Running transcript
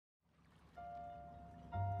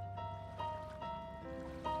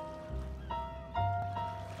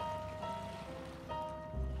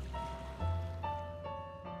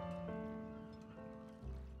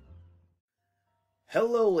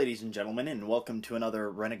Hello ladies and gentlemen, and welcome to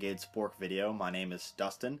another Renegade Spork video. My name is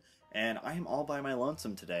Dustin, and I am all by my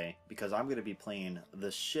lonesome today because I'm going to be playing The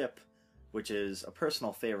Ship, which is a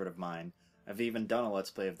personal favorite of mine. I've even done a Let's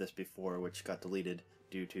Play of this before, which got deleted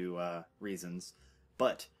due to reasons.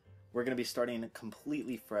 But we're going to be starting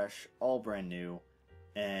completely fresh, all brand new,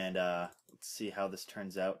 and let's see how this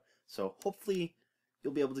turns out. So hopefully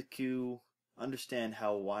you'll be able to understand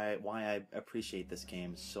why I appreciate this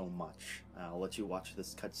game so much. I'll let you watch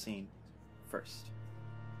this cutscene first.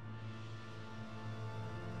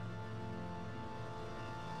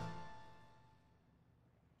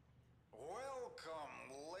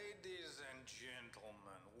 Welcome, ladies and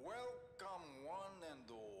gentlemen. Welcome, one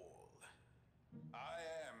and all. I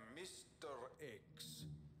am Mr. X,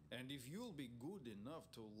 and if you'll be good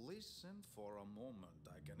enough to listen for a moment,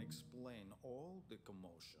 I can explain all the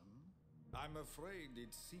commotion. I'm afraid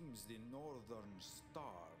it seems the Northern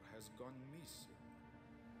Star has gone missing,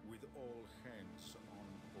 with all hands on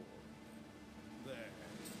board.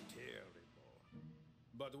 That's terrible.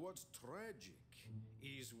 But what's tragic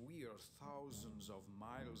is we're thousands of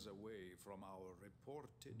miles away from our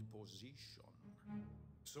reported position.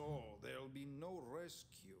 So there'll be no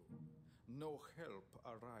rescue, no help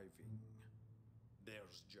arriving.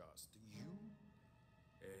 There's just you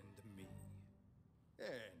and me.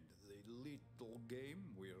 And the little game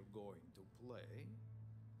we're going to play.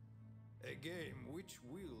 A game which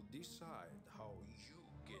will decide how you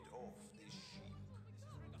get off this ship.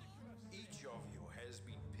 Each of you has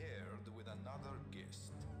been paired with another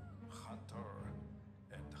guest, hunter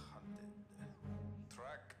and hunted.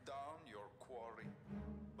 Track down your quarry,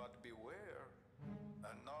 but beware,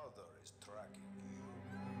 another is tracking you.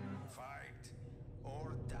 Fight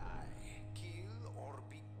or die, kill or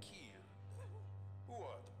be killed.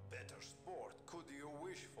 What better sport could you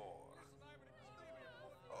wish for?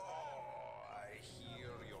 Oh, I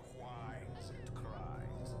hear your whines and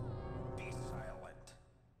cries. Be silent.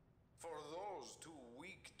 For those too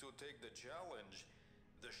weak to take the challenge,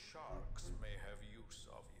 the sharks may have use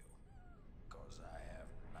of you, 'cause I have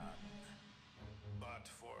none. But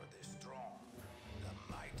for the strong, the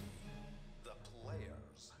mighty, the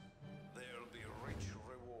players, there'll be rich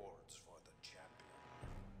rewards for the champion.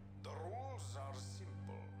 The rules are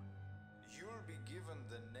simple. You'll be given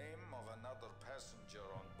the name of another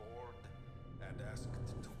passenger on board and asked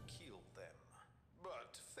to kill them.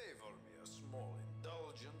 But favor me a small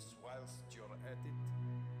indulgence whilst you're at it.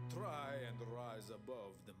 Try and rise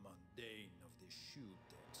above the mundane of the shoot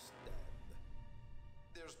and stab.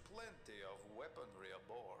 There's plenty of weaponry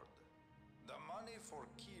aboard. The money for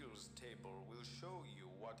kills table will show you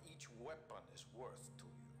what each weapon is worth to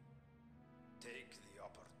you. Take the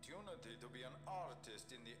opportunity to be an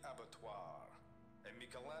artist in the abattoir, a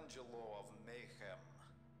Michelangelo of mayhem.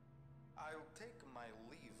 I'll take my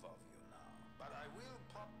leave of you now, but I will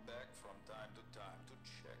pop back from time to time to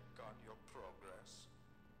check on your progress.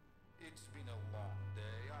 It's been a long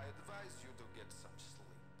day. I advise you to get some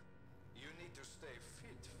sleep. You need to stay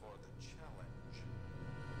fit for the challenge.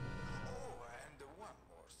 Oh, and one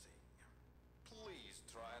more thing. Please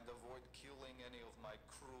try and avoid killing any of my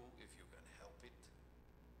crew if you can help it.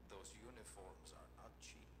 Those uniforms are not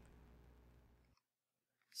cheap.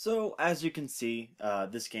 So, as you can see,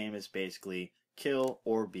 this game is basically kill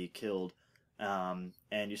or be killed, and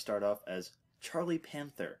you start off as Charlie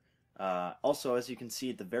Panther. Also, as you can see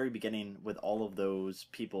at the very beginning with all of those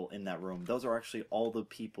people in that room, those are actually all the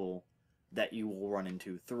people that you will run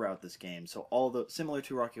into throughout this game. So similar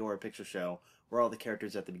to Rocky Horror Picture Show, where all the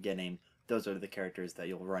characters at the beginning, those are the characters that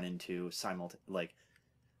you'll run into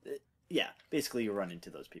basically you run into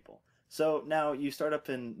those people. So now you start up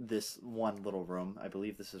in this one little room. I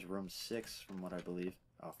believe this is room 6 from what I believe.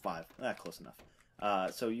 Oh, 5. Close enough.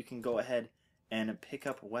 So you can go ahead and pick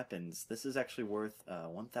up weapons. This is actually worth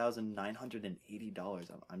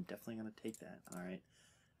 $1,980. I'm definitely going to take that. Alright.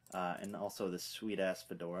 And also this sweet-ass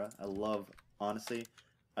fedora. Honestly,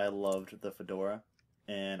 I loved the fedora.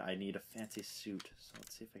 And I need a fancy suit. So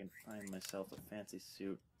let's see if I can find myself a fancy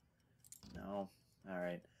suit. No.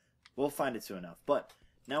 Alright. We'll find it soon enough. But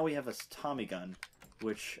now we have a Tommy gun,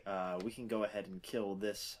 which we can go ahead and kill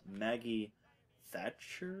this Maggie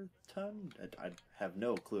Thatcherton? I have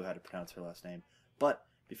no clue how to pronounce her last name. But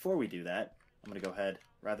before we do that, I'm going to go ahead,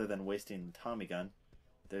 rather than wasting the Tommy gun,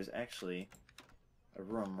 there's actually a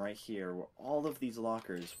room right here where all of these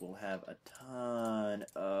lockers will have a ton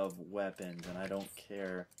of weapons, and I don't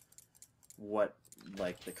care what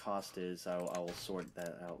the cost is. I will sort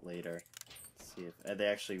that out later. Let's see if they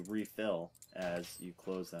actually refill as you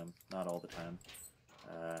close them. Not all the time.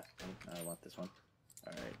 I want this one.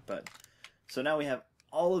 Alright, so now we have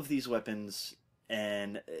all of these weapons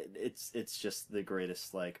and it's just the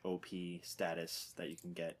greatest like OP status that you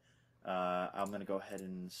can get. I'm gonna go ahead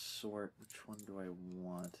and sort. Which one do I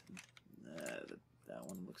want? That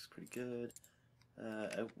one looks pretty good.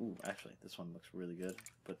 Ooh, actually, this one looks really good.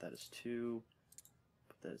 Put that as 2.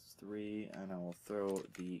 Put that as 3, and I will throw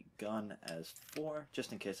the gun as 4,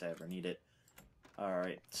 just in case I ever need it.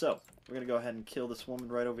 Alright, so, we're gonna go ahead and kill this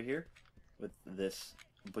woman right over here with this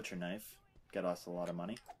butcher knife. Get us a lot of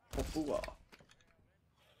money.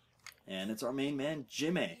 And it's our main man,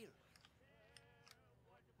 Jimmy.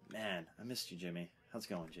 Man, I missed you, Jimmy. How's it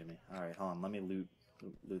going, Jimmy? Alright, hold on, let me loot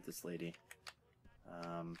this lady.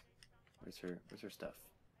 Where's her stuff?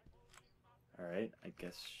 Alright, I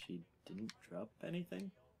guess she didn't drop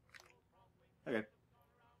anything? Okay.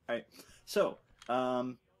 Alright, so,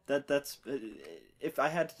 that's if I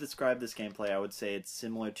had to describe this gameplay, I would say it's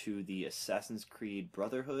similar to the Assassin's Creed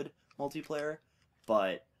Brotherhood multiplayer,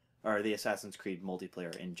 or the Assassin's Creed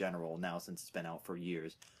multiplayer in general now, since it's been out for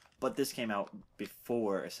years. But this came out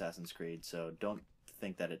before Assassin's Creed, so don't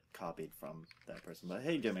think that it copied from that person. But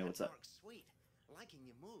hey, Jimmy, what's up? Sweet. Liking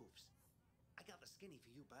your moves. I got the skinny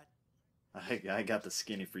for you, bud. I got the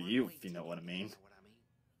skinny for you, if you know what I mean.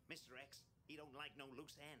 Mr. X, he don't like no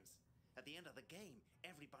loose ends. At the end of the game,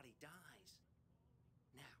 everybody dies.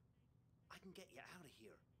 Now, I can get you out of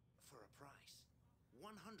here for a price.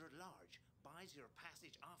 100 large buys your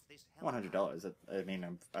passage off this hell. $100. I mean,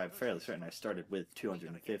 I'm fairly certain I started with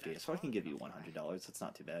 250, so I can give you $100. That's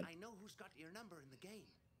not too bad. I know who's got your number in the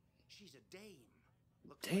game. She's a dame.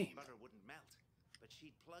 Looks Dame? like butter wouldn't melt, but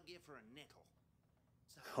she'd plug you for a nickel.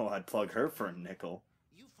 So, Oh, I'd plug her for a nickel.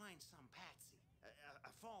 you find some patsy,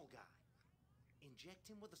 a fall guy. Inject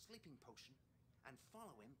him with a sleeping potion and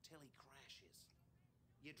follow him till he crashes.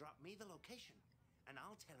 You drop me the location, and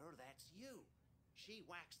I'll tell her that's you. She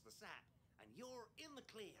whacks the sap, and you're in the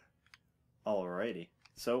clear. Alrighty.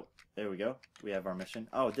 So, there we go. We have our mission.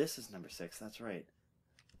 Oh, this is number 6. That's right.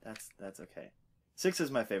 That's okay. 6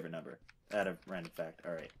 is my favorite number. Out of random fact.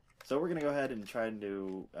 Alright. So we're going to go ahead and try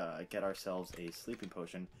to get ourselves a sleeping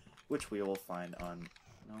potion, which we will find on...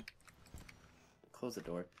 No. Close the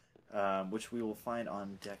door. Which we will find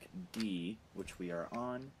on deck D, which we are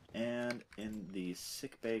on, and in the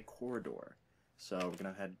sickbay corridor. So we're going to go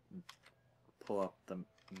ahead and pull up the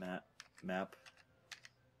map.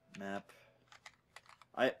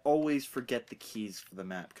 I always forget the keys for the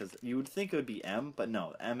map, because you would think it would be M, but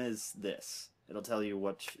no, M is this. It'll tell you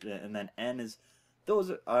what, and then N is,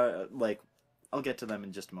 those are, like, I'll get to them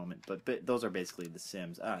in just a moment, but those are basically the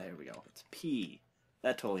Sims. Here we go. It's P.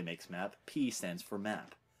 That totally makes map. P stands for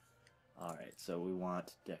map. Alright, so we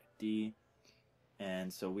want deck D,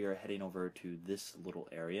 and so we are heading over to this little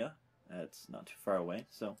area. That's not too far away,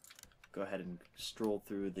 so go ahead and stroll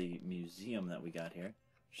through the museum that we got here.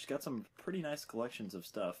 She's got some pretty nice collections of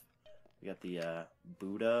stuff. We got the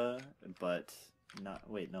Buddha, but not,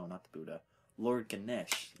 wait, no, not the Buddha. Lord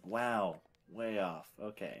Ganesh. Wow, way off.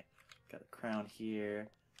 Okay, got a crown here.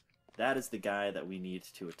 That is the guy that we need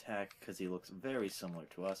to attack because he looks very similar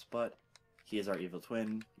to us, but he is our evil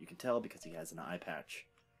twin. You can tell because he has an eye patch.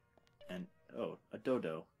 And, oh, a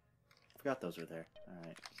dodo. Forgot those were there.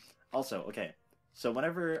 Alright. Also, okay, so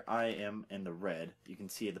whenever I am in the red, you can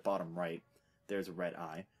see at the bottom right, there's a red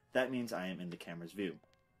eye. That means I am in the camera's view.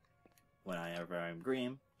 Whenever I'm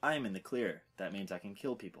green, I am in the clear. That means I can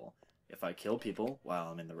kill people. If I kill people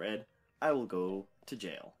while I'm in the red, I will go to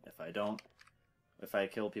jail. If I don't, if I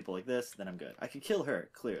kill people like this, then I'm good. I can kill her,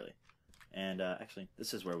 clearly. And, actually,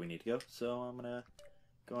 this is where we need to go. So I'm gonna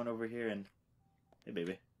go on over here and... Hey,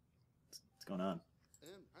 baby. What's going on?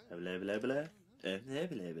 Blah, blah, blah. Blah,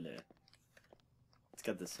 blah, blah. It's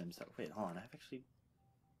got the Sims stuff. Wait, hold on. I've actually...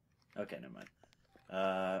 Okay, never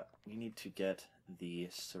mind. We need to get the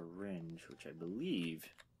syringe, which I believe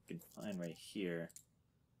you can find right here.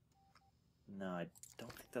 No, I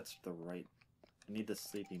don't think that's the right... I need the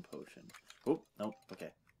sleeping potion. Oh, nope,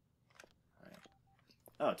 okay. Alright.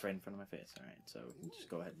 Oh, it's right in front of my face. Alright, so we can just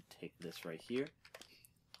go ahead and take this right here.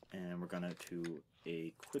 And we're going to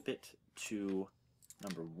equip it to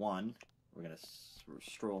number 1. We're going to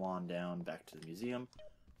stroll on down back to the museum,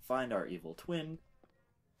 find our evil twin,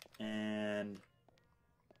 and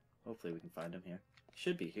hopefully we can find him here.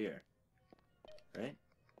 Should be here. Right?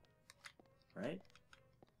 Right?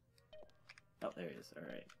 Oh, there he is.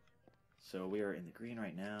 Alright. So we are in the green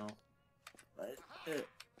right now. Oh,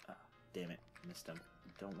 damn it. Missed him.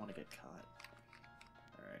 Don't want to get caught.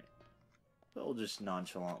 Alright. So we'll just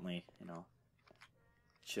nonchalantly, you know,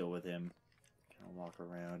 chill with him. Kind of walk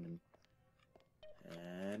around and...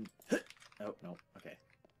 Oh, no. Okay.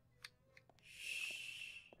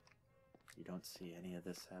 Shh. You don't see any of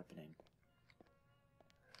this happening.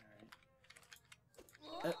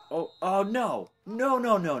 Oh no! No,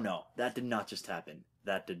 no, no, no! That did not just happen.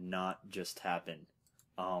 That did not just happen.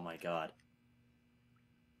 Oh my god.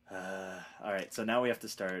 Alright, so now we have to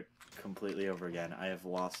start completely over again. I have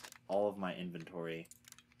lost all of my inventory.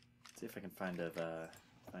 Let's see if I can find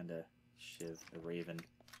a shiv, a raven.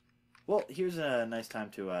 Well, here's a nice time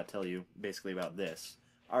to tell you basically about this.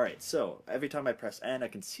 Alright, so every time I press N, I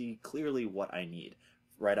can see clearly what I need.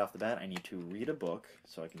 Right off the bat, I need to read a book,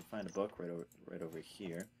 so I can find a book right over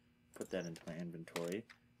here. Put that into my inventory,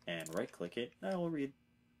 and right-click it, and I will read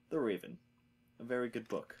The Raven. A very good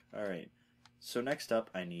book. Alright, so next up,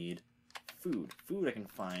 I need food. Food I can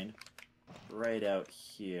find right out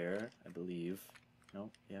here, I believe.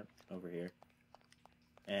 Nope, yep, over here.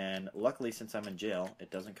 And luckily, since I'm in jail,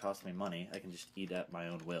 it doesn't cost me money. I can just eat at my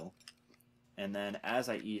own will. And then as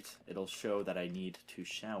I eat, it'll show that I need to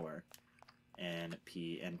shower and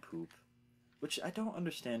pee and poop. Which I don't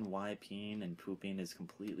understand why peeing and pooping is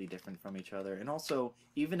completely different from each other. And also,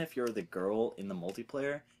 even if you're the girl in the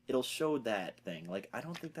multiplayer, it'll show that thing. Like, I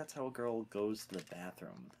don't think that's how a girl goes to the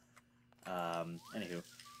bathroom. Anywho,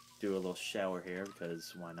 do a little shower here,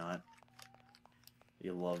 because why not?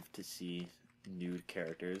 You love to see nude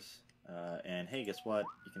characters. And hey, guess what?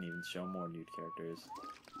 You can even show more nude characters.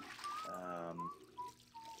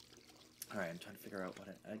 Alright, I'm trying to figure out what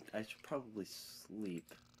I should probably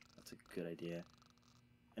sleep. That's a good idea.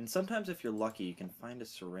 And sometimes if you're lucky, you can find a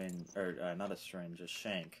syringe, or not a syringe, a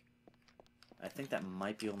shank. I think that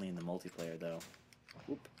might be only in the multiplayer, though.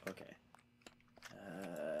 Oop, okay.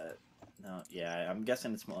 No, yeah, I'm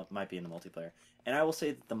guessing it might be in the multiplayer. And I will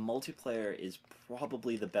say that the multiplayer is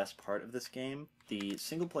probably the best part of this game. The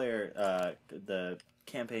single player, the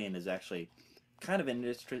campaign is actually kind of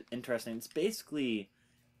interesting. It's basically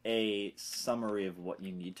a summary of what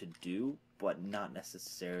you need to do, but not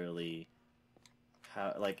necessarily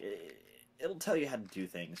how, like, it'll tell you how to do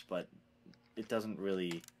things, but it doesn't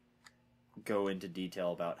really go into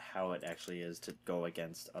detail about how it actually is to go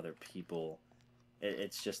against other people.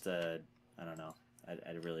 It's just I don't know.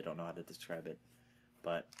 I really don't know how to describe it.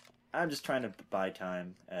 But I'm just trying to buy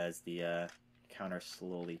time as the counter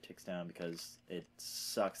slowly ticks down, because it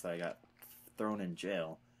sucks that I got thrown in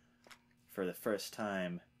jail for the first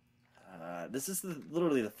time. This is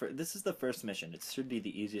literally this is the first mission. It should be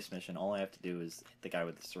the easiest mission. All I have to do is hit the guy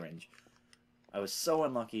with the syringe. I was so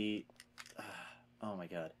unlucky. Oh my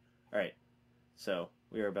god. Alright. So,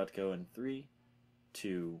 we are about to go in 3,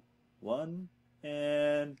 2, 1,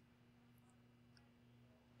 and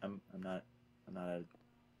I'm not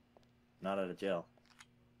out of jail.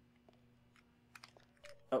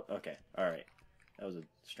 Oh, okay. Alright. That was a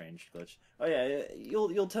strange glitch. Oh yeah,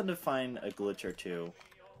 you'll tend to find a glitch or two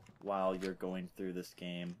while you're going through this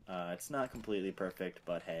game. It's not completely perfect,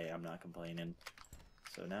 but hey, I'm not complaining.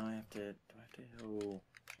 So now I have to, do I have to go?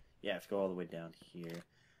 Yeah, I have to go all the way down here.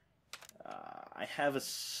 I have a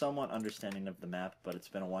somewhat understanding of the map, but it's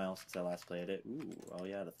been a while since I last played it. Ooh, oh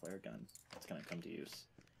yeah, the flare gun. It's gonna come to use.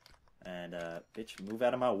 And, bitch, move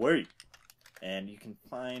out of my way! And you can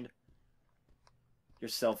find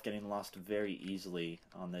yourself getting lost very easily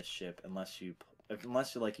on this ship, unless you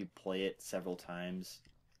play it several times.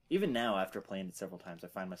 Even now, after playing it several times, I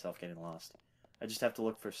find myself getting lost. I just have to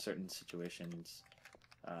look for certain situations.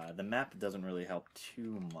 The map doesn't really help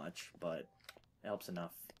too much, but it helps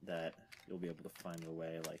enough that you'll be able to find your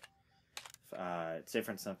way. Like, say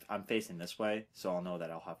for instance, I'm facing this way, so I'll know that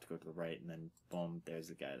I'll have to go to the right, and then boom, there's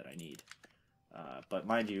the guy that I need. But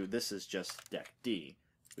mind you, this is just deck D.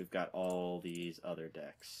 We've got all these other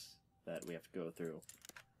decks that we have to go through.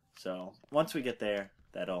 So once we get there,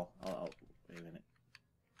 I'll wait a minute.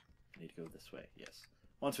 I need to go this way. Yes.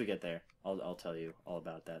 Once we get there, I'll tell you all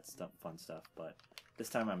about that fun stuff. But this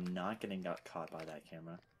time I'm not getting caught by that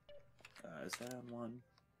camera. Is that on 1?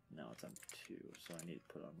 No, it's on 2. So I need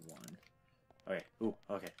to put on 1. Okay. Ooh.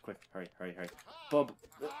 Okay. Quick. Hurry. Hurry. Hurry. Bob.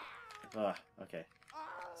 Okay.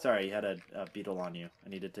 Sorry, you had a beetle on you. I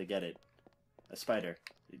needed to get it. A spider.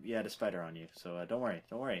 You had a spider on you. So don't worry.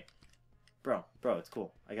 Don't worry. Bro, it's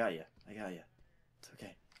cool. I got you. I got you. It's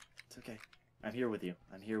okay. It's okay. I'm here with you.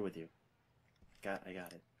 I'm here with you. I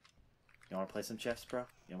got it. You want to play some chess, bro?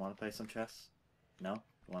 You want to play some chess? No?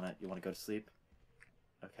 You wanna go to sleep?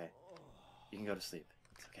 Okay. You can go to sleep.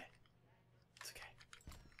 It's okay. It's okay.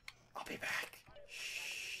 I'll be back.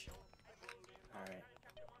 Shh. Alright.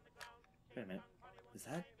 Wait a minute. Is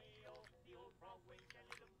that?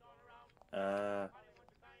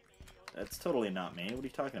 That's totally not me. What are you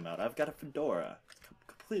talking about? I've got a fedora. It's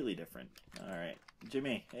completely different. Alright.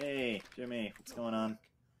 Jimmy. Hey, Jimmy. What's going on?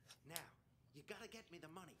 Now, you gotta get me the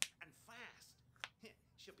money, and fast.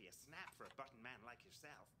 Should be a snap for a button man like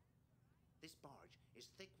yourself. This barge is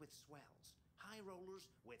thick with swells, high rollers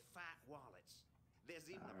with fat wallets. There's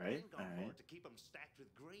even a Alright, blend on board alright. to keep them stacked with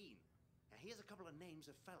green. Now here's a couple of names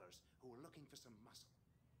of fellers who are looking for some muscle.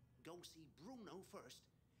 Go see Bruno first,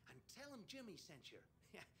 and tell him Jimmy sent you.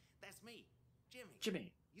 Yeah, that's me, Jimmy.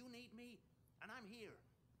 Jimmy. You need me, and I'm here.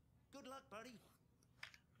 Good luck, buddy.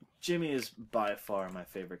 Jimmy is by far my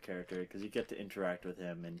favorite character because you get to interact with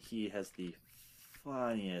him, and he has the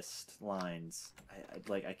funniest lines.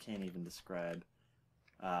 I can't even describe.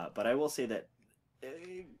 But I will say that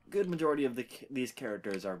a good majority of these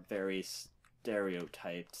characters are very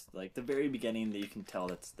stereotyped. Like the very beginning, that you can tell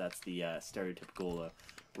that's the stereotypical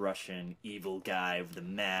Russian evil guy with the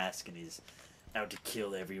mask, and he's out to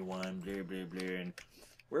kill everyone. Blah blah blah. And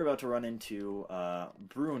we're about to run into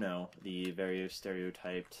Bruno, the very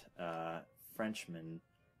stereotyped Frenchman,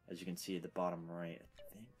 as you can see at the bottom right. I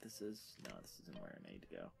think this is... No, this isn't where I need to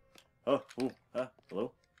go. Oh, ooh,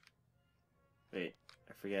 hello? Wait,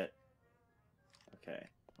 I forget. Okay,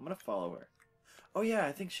 I'm gonna follow her. Oh yeah,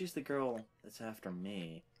 I think she's the girl that's after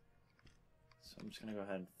me. So I'm just gonna go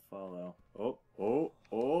ahead and follow. Oh.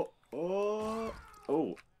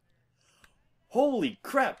 Holy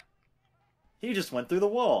crap! He just went through the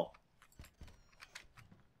wall.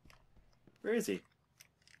 Where is he?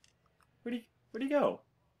 Where'd he go?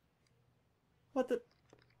 What the...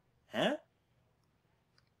 Huh?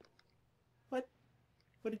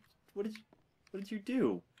 What did you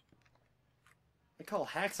do? I call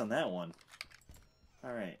hacks on that one.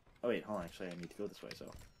 Alright. Oh wait, hold on, actually I need to go this way, so...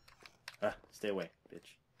 stay away,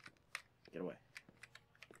 bitch. Get away.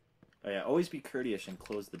 Oh yeah, always be courteous and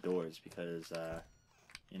close the doors, because,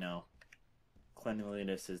 you know,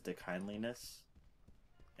 cleanliness is the kindliness.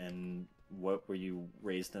 And what, were you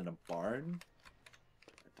raised in a barn?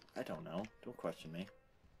 I don't know. Don't question me.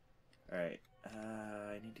 Alright,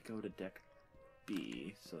 I need to go to deck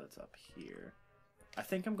B, so that's up here. I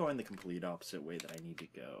think I'm going the complete opposite way that I need to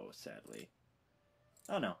go, sadly.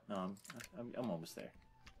 Oh no, I'm almost there.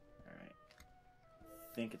 Alright.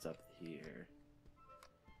 I think it's up here.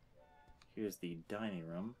 Here's the dining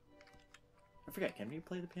room. I forget, can we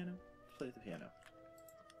play the piano? Let's play the piano.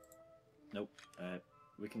 Nope.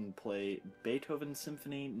 We can play Beethoven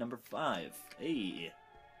Symphony No. 5. Hey!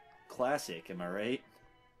 Classic, am I right?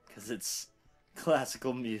 Because it's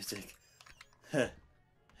classical music. Alright.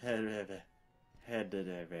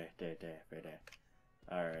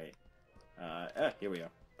 Here we are.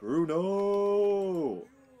 Bruno!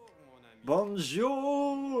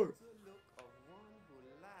 Bonjour!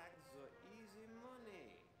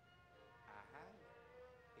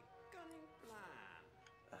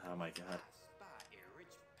 Oh my god.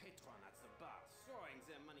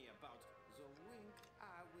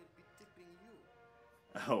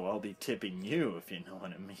 Oh, I'll be tipping you, if you know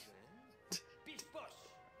what I mean.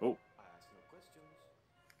 Oh. I ask no questions.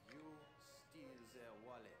 You steal their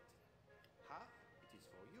wallet. Half it is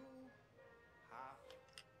for you, half it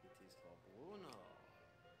is for Bruno.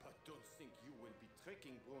 But don't think you will be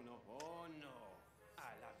tricking Bruno. Oh no.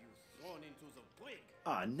 I'll have you thrown into the brig.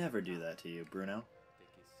 Ah, never do that to you, Bruno.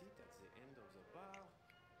 Take a seat at the end of the bar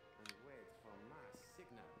and wait for my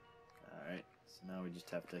signal. Alright, so now we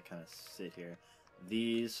just have to kind of sit here.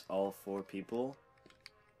 These, all four people,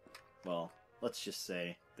 well, let's just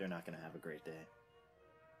say they're not going to have a great day.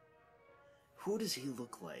 Who does he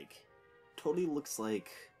look like? Totally looks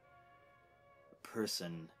like a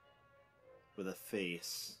person with a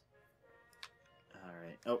face.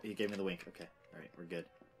 Alright. Oh, he gave me the wink. Okay. Alright, we're good.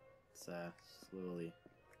 Let's slowly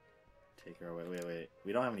take her away. Wait.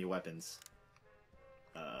 We don't have any weapons.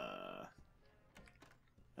 Oh,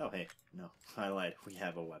 hey. No, I lied. We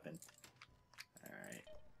have a weapon. Alright.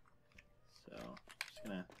 So, just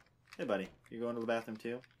gonna... Hey, buddy. You going to the bathroom,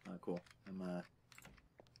 too? Oh, cool.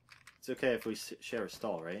 It's okay if we share a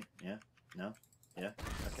stall, right? Yeah? No? Yeah?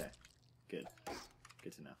 Okay. Good.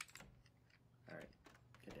 Good to know. Alright.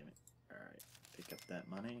 God damn it. Alright. Pick up that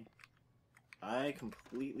money. I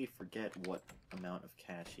completely forget what amount of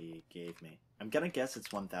cash he gave me. I'm gonna guess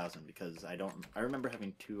it's 1,000 because I remember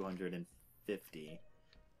having 250.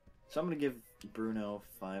 So I'm gonna give Bruno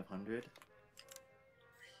 500.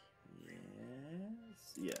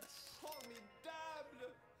 Yes.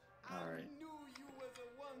 Alright.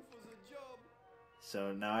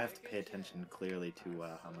 So now I have to pay attention clearly to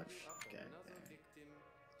how much... Okay.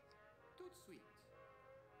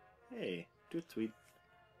 Hey, tout sweet.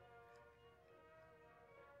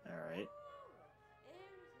 Alright.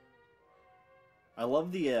 I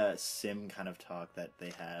love the sim kind of talk that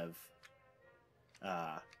they have.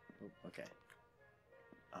 Okay.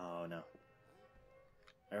 Oh no.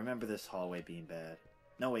 I remember this hallway being bad.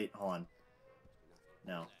 No, wait, hold on.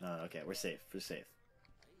 No, no, okay, we're safe. We're safe.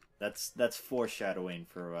 That's foreshadowing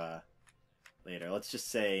for later. Let's just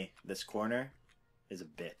say this corner is a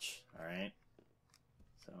bitch. All right.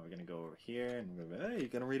 So we're gonna go over here and we're gonna, hey, you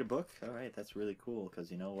gonna read a book? All right, that's really cool.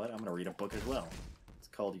 Because you know what? I'm gonna read a book as well. It's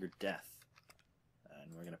called Your Death.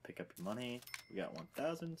 And we're gonna pick up your money. We got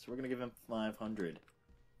 1,000, so we're gonna give him 500.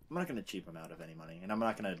 I'm not gonna cheap him out of any money, and I'm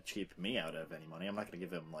not gonna cheap me out of any money. I'm not gonna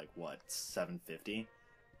give him like what, 750?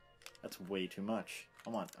 That's way too much.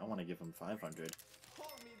 I want to give him 500.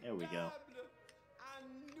 There we go.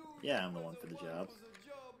 Yeah, I'm the one for the job.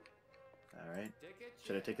 All right.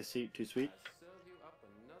 Should I take a seat? Too sweet.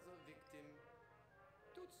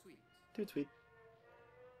 Too sweet.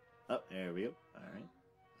 Oh, there we go. All right,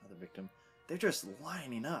 another victim. They're just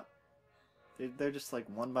lining up. They're just like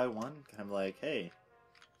one by one. Kind of like, hey,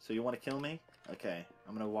 so you want to kill me? Okay,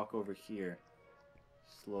 I'm gonna walk over here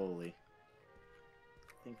slowly.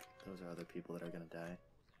 I think those are other people that are gonna die.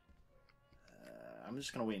 I'm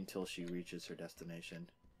just gonna wait until she reaches her destination.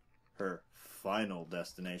 Her final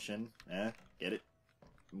destination. Get it?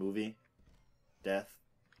 Movie. Death.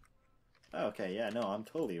 Oh, okay, yeah, no, I'm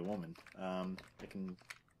totally a woman. I can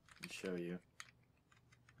show you.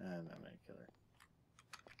 I'm gonna kill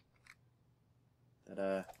her.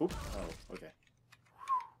 That, oop, oh, okay.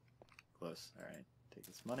 Close, alright. Take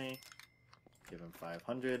this money. Give him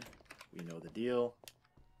 500. We know the deal.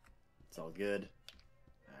 It's all good.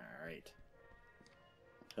 Alright.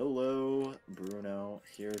 Hello, Bruno.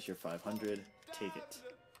 Here's your 500. Take it.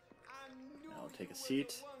 Now take a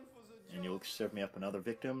seat, and you'll serve me up another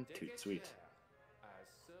victim. Toot sweet.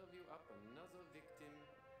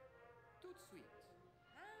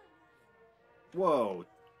 Whoa!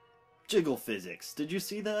 Jiggle physics. Did you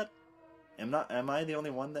see that? Am I the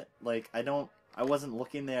only one that, like, I wasn't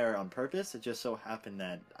looking there on purpose. It just so happened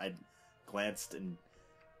that I glanced and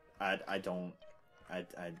I don't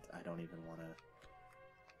even want to.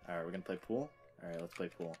 Alright, we're gonna play pool? Alright, let's play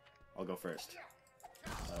pool. I'll go first.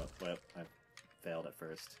 Oh, well, I failed at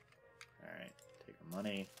first. Alright, take our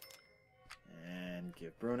money. And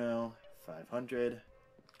give Bruno 500.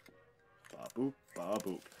 Ba boop, ba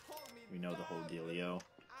boop. We know the whole dealio.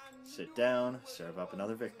 Sit down, serve up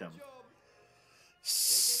another victim.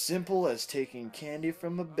 Simple as taking candy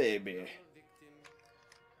from a baby.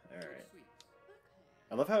 Alright.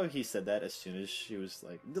 I love how he said that as soon as she was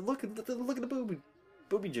like, look at the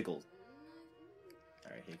booby jiggles.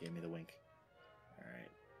 Alright, he gave me the wink. Alright.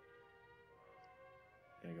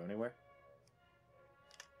 Gonna go anywhere?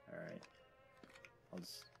 Alright. I'll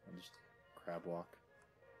just crab walk.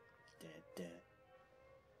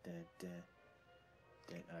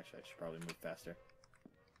 Actually, I should probably move faster.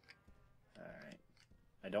 Alright.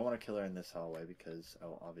 I don't want to kill her in this hallway because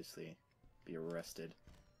I'll obviously be arrested.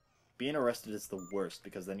 Being arrested is the worst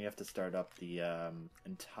because then you have to start up the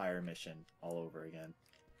entire mission all over again.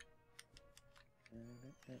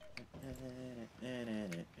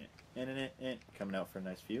 Coming out for a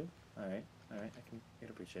nice view. Alright, I can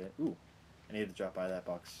appreciate it. Ooh, I need to drop by that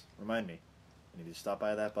box. Remind me. I need to stop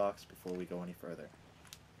by that box before we go any further.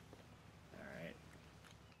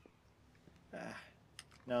 Alright.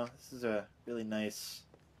 No, this is a really nice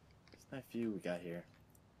view we got here.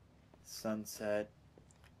 Sunset,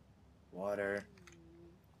 water,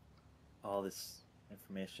 all this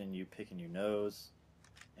information you pick in your nose,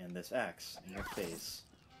 and this axe in your face.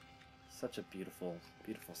 Such a beautiful,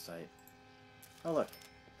 beautiful sight. Oh look,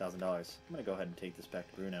 $1,000. I'm gonna go ahead and take this back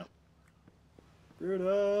to Bruno.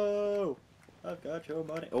 Bruno! I've got your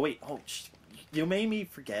money. Oh wait, you made me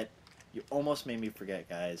forget. You almost made me forget,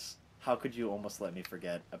 guys. How could you almost let me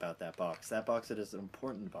forget about that box? That box, it is an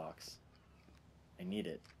important box. I need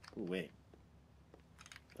it. Ooh, wait.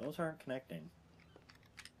 Those aren't connecting.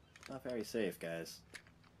 Not very safe, guys.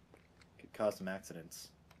 Could cause some accidents.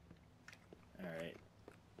 Alright.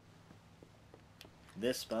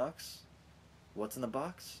 This box. What's in the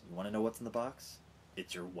box? You want to know what's in the box?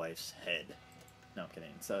 It's your wife's head. No, I'm kidding.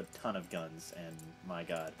 It's a ton of guns, and my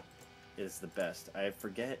god. It is the best. I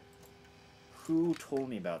forget who told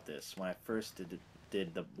me about this when I first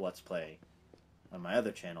did the Let's Play on my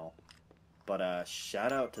other channel. But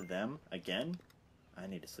shout out to them again. I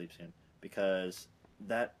need to sleep soon because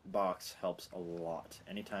that box helps a lot.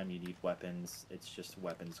 Anytime you need weapons, it's just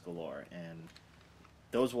weapons galore, and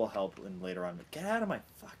those will help in later on. Get out of my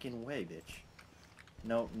fucking way, bitch.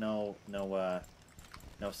 No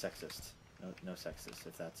sexist. No sexist,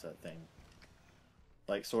 if that's a thing.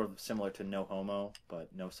 Like, sort of similar to no homo, but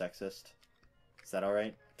no sexist. Is that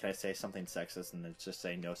alright? Can I say something sexist and then just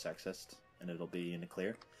say no sexist, and it'll be in the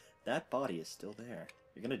clear? That body is still there.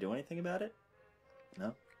 You're gonna do anything about it?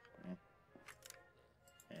 No?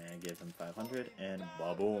 And give him 500, and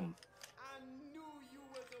ba-boom. I knew you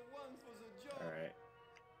were the one for the job. Alright.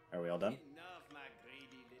 Are we all done? Enough, my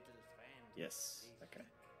greedy little friend. Yes. Okay.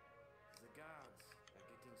 The guards are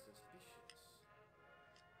getting suspicious.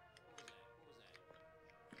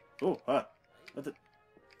 What was that? Oh, huh. What the...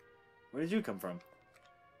 Where did you come from?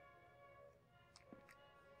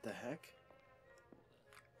 The heck?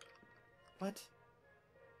 What?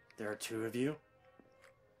 There are two of you?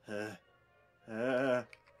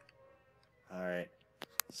 Alright.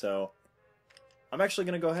 So, I'm actually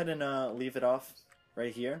going to go ahead and leave it off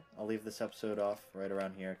right here. I'll leave this episode off right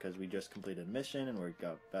around here because we just completed a mission and we're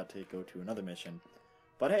about to go to another mission.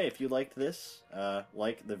 But hey, if you liked this,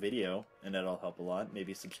 like the video, and that'll help a lot.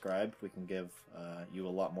 Maybe subscribe. We can give you a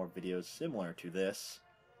lot more videos similar to this.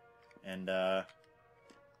 And,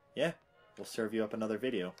 yeah, we'll serve you up another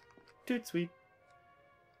video. Toot sweet!